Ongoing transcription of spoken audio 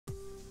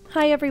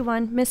Hi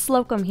everyone, Miss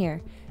Slocum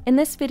here. In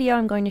this video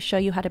I'm going to show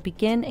you how to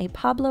begin a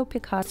Pablo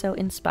Picasso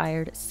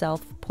inspired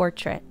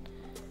self-portrait.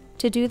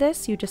 To do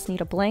this you just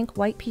need a blank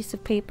white piece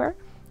of paper,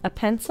 a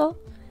pencil,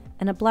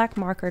 and a black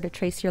marker to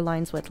trace your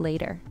lines with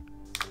later.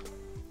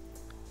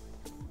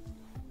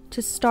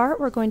 To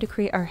start we're going to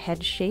create our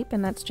head shape,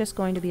 and that's just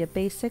going to be a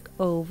basic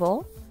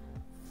oval.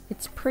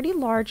 It's pretty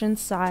large in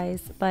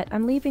size, but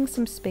I'm leaving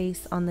some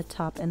space on the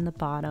top and the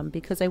bottom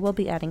because I will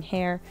be adding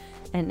hair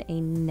and a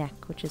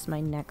neck, which is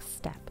my next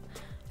step.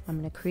 I'm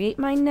going to create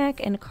my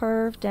neck and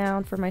curve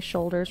down for my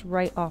shoulders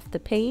right off the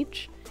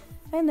page,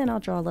 and then I'll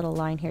draw a little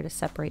line here to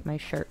separate my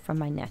shirt from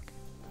my neck.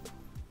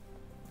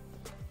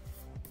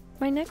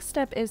 My next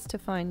step is to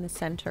find the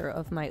center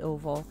of my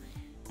oval,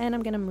 and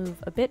I'm going to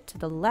move a bit to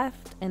the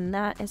left, and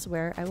that is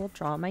where I will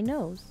draw my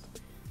nose.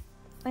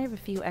 I have a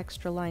few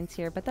extra lines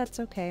here, but that's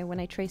okay. When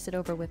I trace it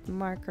over with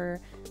marker,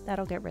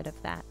 that'll get rid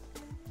of that.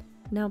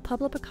 Now,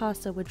 Pablo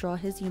Picasso would draw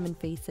his human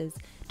faces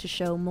to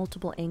show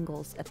multiple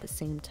angles at the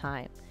same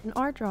time. In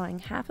our drawing,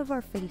 half of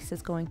our face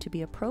is going to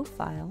be a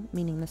profile,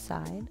 meaning the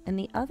side, and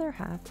the other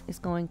half is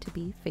going to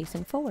be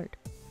facing forward.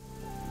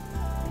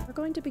 We're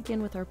going to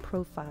begin with our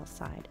profile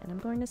side, and I'm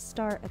going to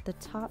start at the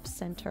top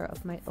center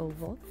of my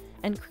oval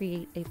and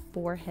create a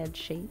forehead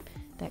shape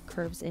that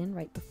curves in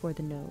right before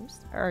the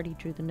nose. I already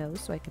drew the nose,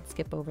 so I can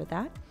skip over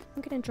that.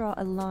 I'm going to draw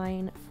a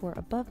line for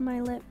above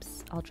my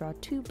lips. I'll draw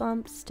two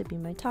bumps to be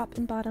my top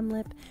and bottom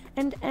lip,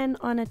 and end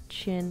on a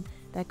chin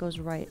that goes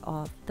right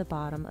off the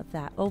bottom of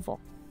that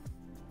oval.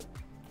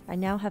 I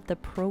now have the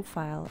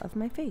profile of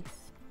my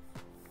face.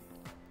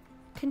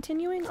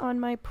 Continuing on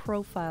my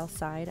profile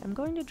side, I'm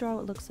going to draw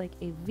what looks like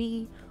a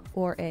V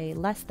or a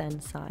less than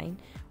sign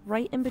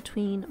right in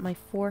between my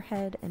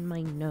forehead and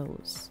my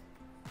nose.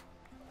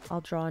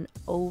 I'll draw an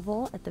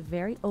oval at the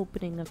very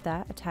opening of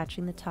that,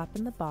 attaching the top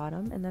and the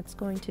bottom, and that's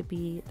going to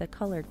be the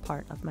colored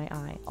part of my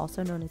eye,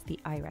 also known as the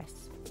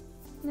iris.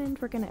 And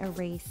we're going to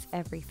erase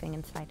everything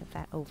inside of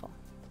that oval.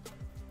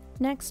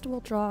 Next, we'll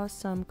draw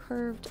some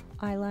curved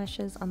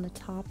eyelashes on the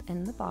top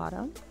and the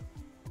bottom,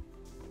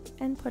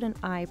 and put an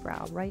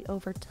eyebrow right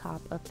over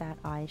top of that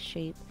eye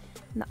shape,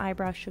 and the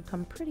eyebrow should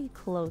come pretty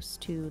close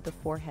to the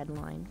forehead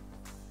line.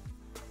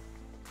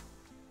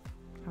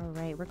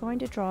 Alright, we're going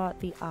to draw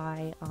the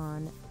eye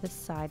on the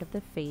side of the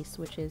face,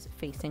 which is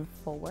facing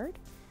forward.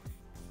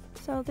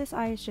 So this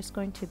eye is just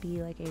going to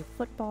be like a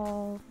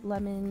football,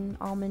 lemon,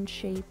 almond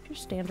shape, your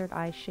standard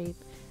eye shape,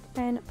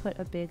 and put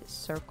a big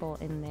circle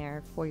in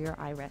there for your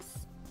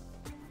iris.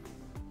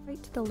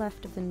 Right to the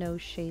left of the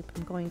nose shape,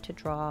 I'm going to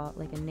draw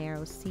like a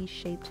narrow C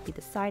shape to be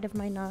the side of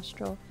my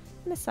nostril,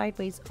 and a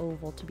sideways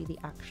oval to be the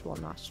actual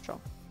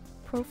nostril.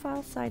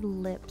 Profile side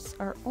lips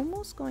are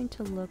almost going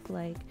to look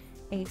like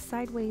a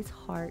sideways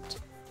heart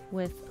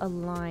with a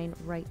line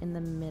right in the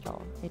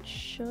middle. It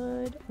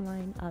should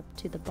line up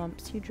to the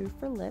bumps you drew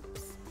for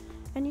lips,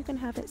 and you can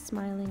have it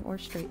smiling or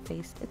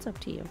straight-faced, it's up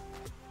to you.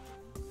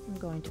 I'm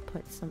going to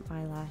put some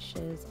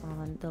eyelashes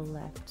on the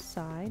left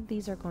side.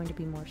 These are going to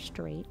be more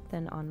straight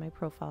than on my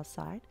profile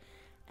side,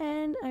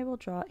 and I will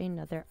draw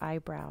another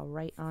eyebrow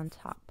right on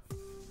top.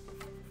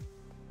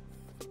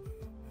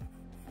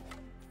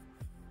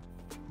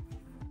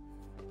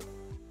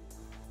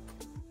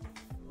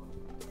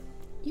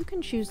 You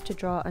can choose to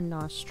draw a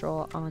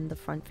nostril on the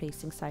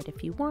front-facing side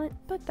if you want,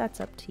 but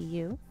that's up to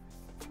you.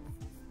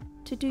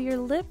 To do your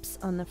lips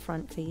on the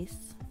front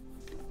face,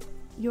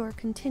 you're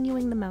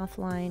continuing the mouth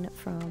line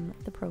from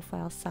the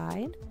profile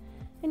side,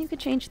 and you could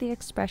change the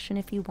expression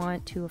if you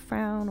want to a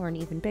frown or an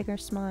even bigger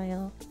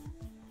smile.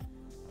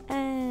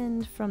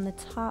 And from the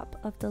top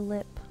of the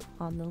lip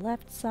on the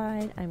left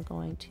side, I'm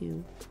going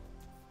to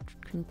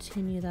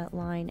continue that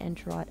line and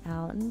draw it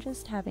out, and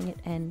just having it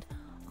end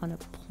on a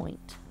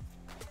point.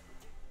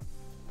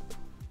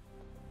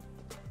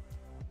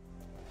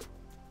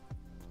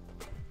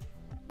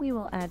 We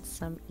will add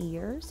some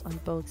ears on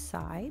both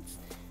sides,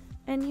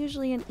 and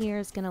usually an ear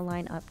is going to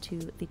line up to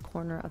the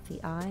corner of the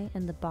eye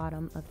and the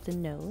bottom of the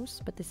nose,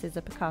 but this is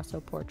a Picasso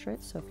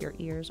portrait, so if your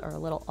ears are a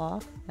little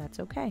off, that's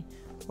okay.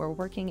 We're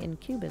working in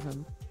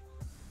cubism.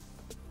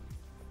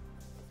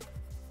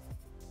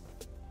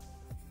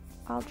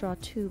 I'll draw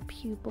two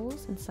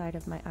pupils inside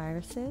of my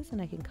irises,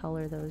 and I can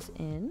color those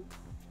in.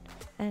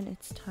 And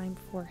it's time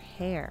for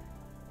hair.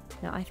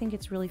 Now I think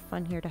it's really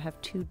fun here to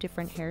have two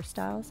different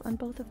hairstyles on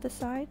both of the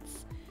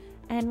sides.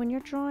 And when you're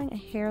drawing a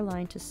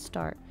hairline to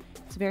start,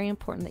 it's very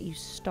important that you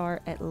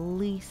start at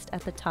least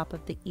at the top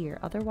of the ear.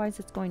 Otherwise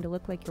it's going to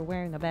look like you're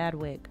wearing a bad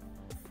wig.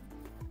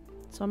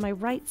 So on my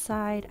right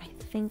side, I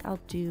think I'll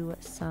do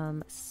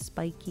some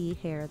spiky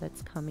hair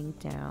that's coming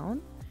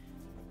down.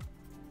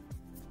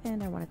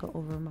 And I want to go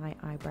over my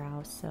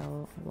eyebrows,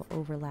 so I will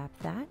overlap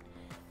that.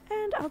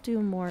 And I'll do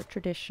a more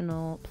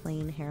traditional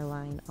plain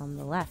hairline on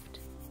the left.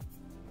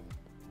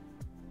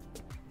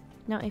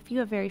 Now if you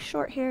have very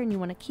short hair and you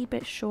want to keep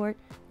it short,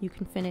 you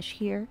can finish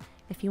here.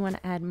 If you want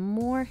to add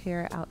more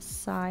hair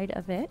outside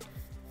of it,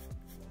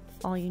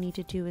 all you need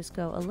to do is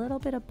go a little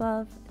bit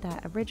above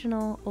that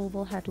original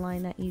oval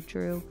headline that you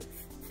drew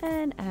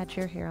and add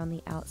your hair on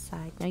the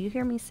outside. Now you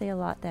hear me say a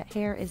lot that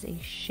hair is a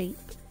shape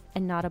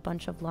and not a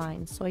bunch of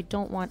lines, so I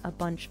don't want a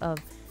bunch of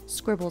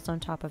scribbles on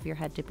top of your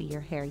head to be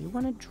your hair. You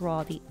want to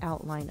draw the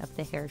outline of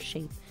the hair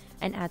shape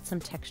and add some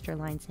texture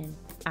lines in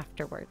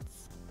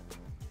afterwards.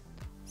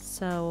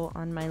 So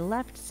on my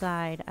left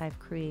side, I've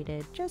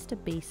created just a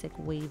basic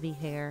wavy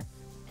hair,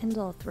 and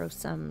I'll throw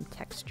some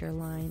texture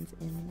lines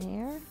in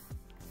there.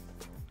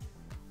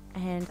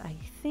 And I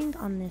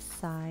think on this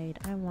side,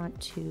 I want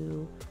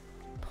to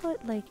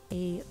put like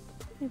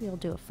maybe I'll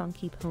do a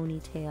funky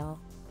ponytail.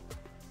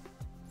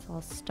 So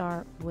I'll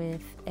start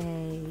with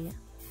a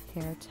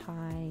hair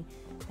tie,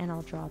 and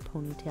I'll draw a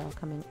ponytail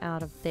coming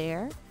out of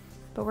there.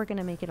 But we're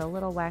gonna make it a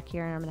little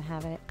wackier, and I'm gonna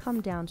have it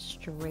come down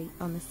straight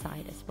on the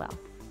side as well.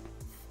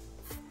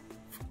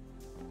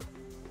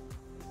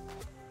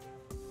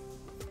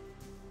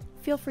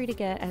 Feel free to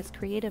get as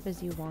creative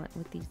as you want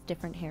with these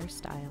different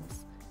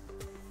hairstyles.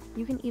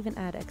 You can even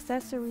add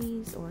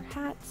accessories or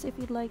hats if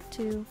you'd like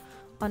to.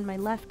 On my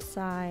left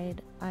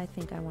side, I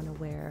think I want to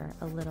wear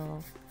a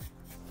little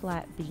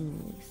flat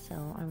beanie, so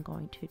I'm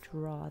going to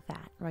draw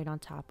that right on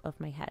top of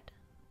my head.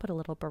 Put a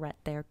little barrette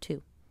there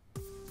too.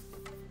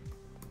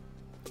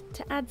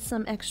 To add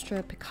some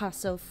extra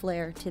Picasso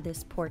flair to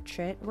this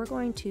portrait, we're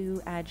going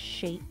to add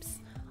shapes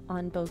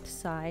on both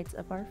sides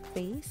of our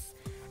face.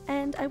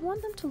 And I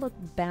want them to look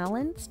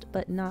balanced,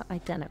 but not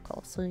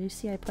identical. So you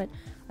see I put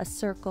a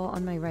circle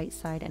on my right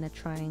side and a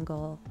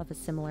triangle of a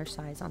similar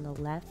size on the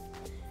left.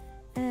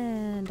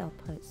 And I'll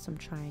put some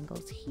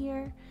triangles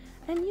here.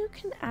 And you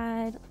can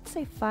add, let's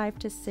say 5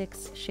 to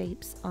 6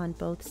 shapes on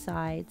both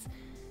sides,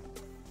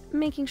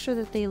 making sure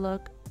that they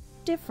look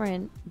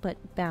different, but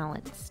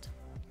balanced.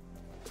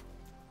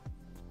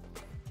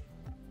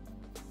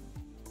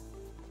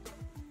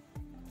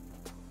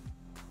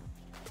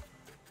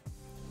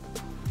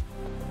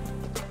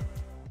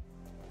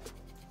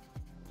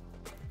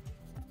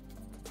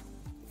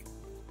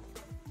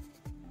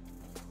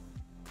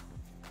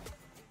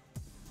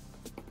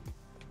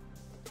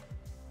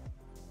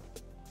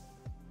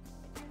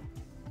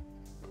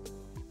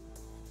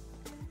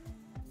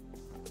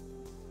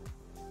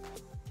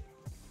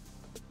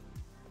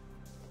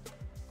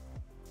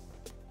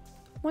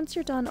 Once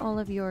you're done all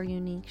of your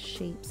unique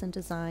shapes and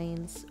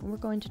designs, we're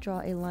going to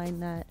draw a line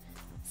that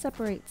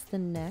separates the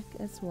neck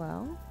as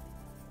well.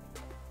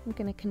 I'm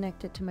going to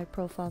connect it to my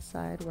profile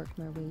side, work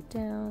my way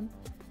down.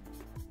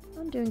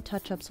 I'm doing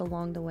touch-ups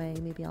along the way.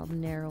 Maybe I'll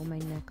narrow my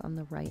neck on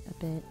the right a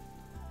bit.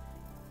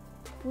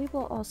 We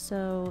will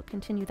also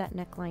continue that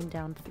neckline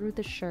down through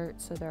the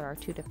shirt, so there are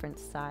 2 different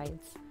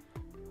sides.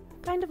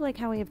 Kind of like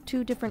how we have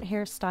 2 different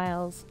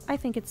hairstyles, I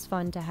think it's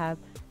fun to have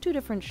 2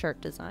 different shirt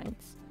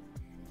designs.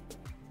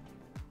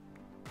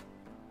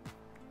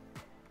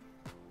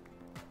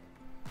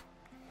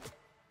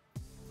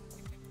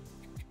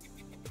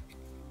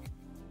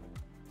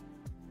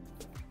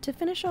 To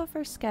finish off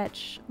our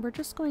sketch, we're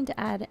just going to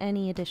add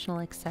any additional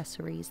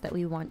accessories that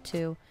we want to.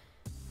 You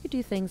could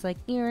do things like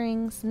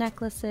earrings,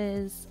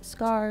 necklaces,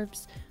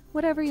 scarves,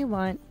 whatever you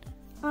want.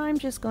 I'm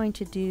just going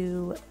to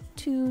do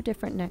 2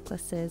 different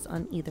necklaces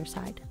on either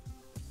side.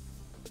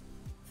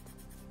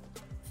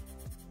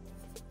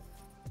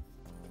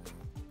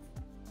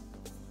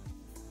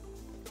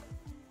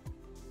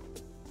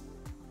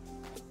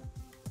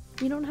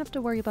 You don't have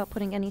to worry about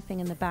putting anything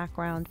in the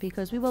background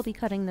because we will be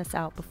cutting this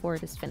out before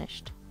it is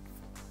finished.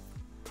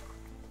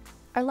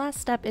 Our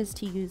last step is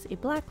to use a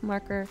black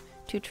marker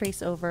to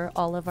trace over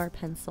all of our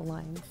pencil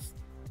lines.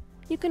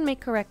 You can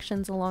make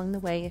corrections along the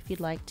way if you'd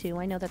like to.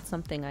 I know that's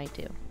something I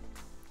do.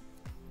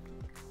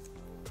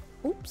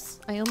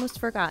 Oops, I almost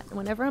forgot.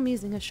 Whenever I'm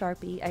using a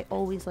Sharpie, I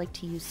always like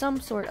to use some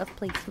sort of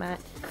placemat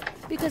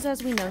because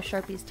as we know,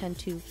 Sharpies tend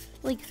to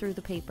leak through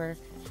the paper.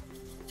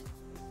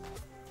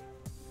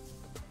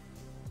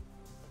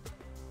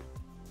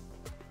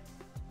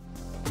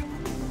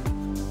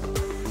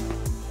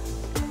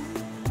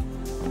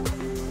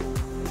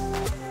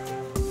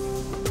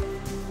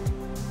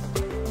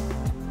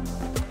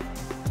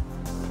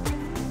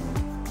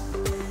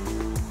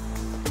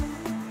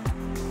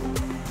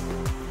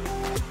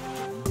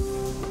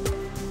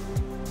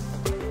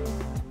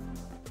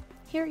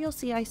 Here you'll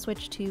see I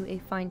switched to a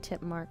fine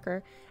tip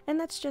marker, and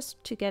that's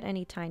just to get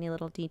any tiny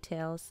little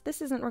details.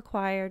 This isn't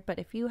required, but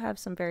if you have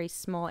some very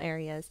small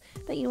areas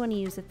that you want to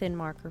use a thin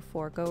marker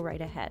for, go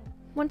right ahead.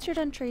 Once you're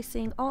done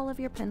tracing all of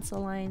your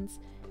pencil lines,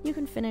 you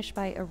can finish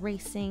by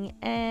erasing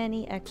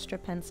any extra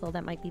pencil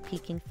that might be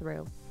peeking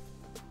through.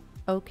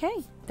 Okay,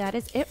 that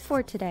is it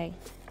for today.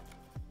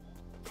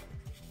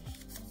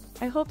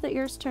 I hope that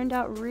yours turned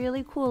out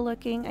really cool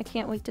looking. I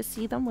can't wait to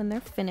see them when they're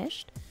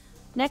finished.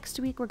 Next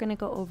week, we're going to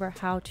go over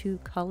how to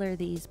color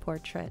these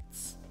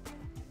portraits.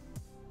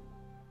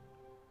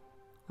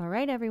 All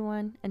right,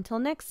 everyone. Until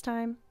next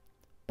time,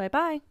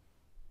 bye-bye.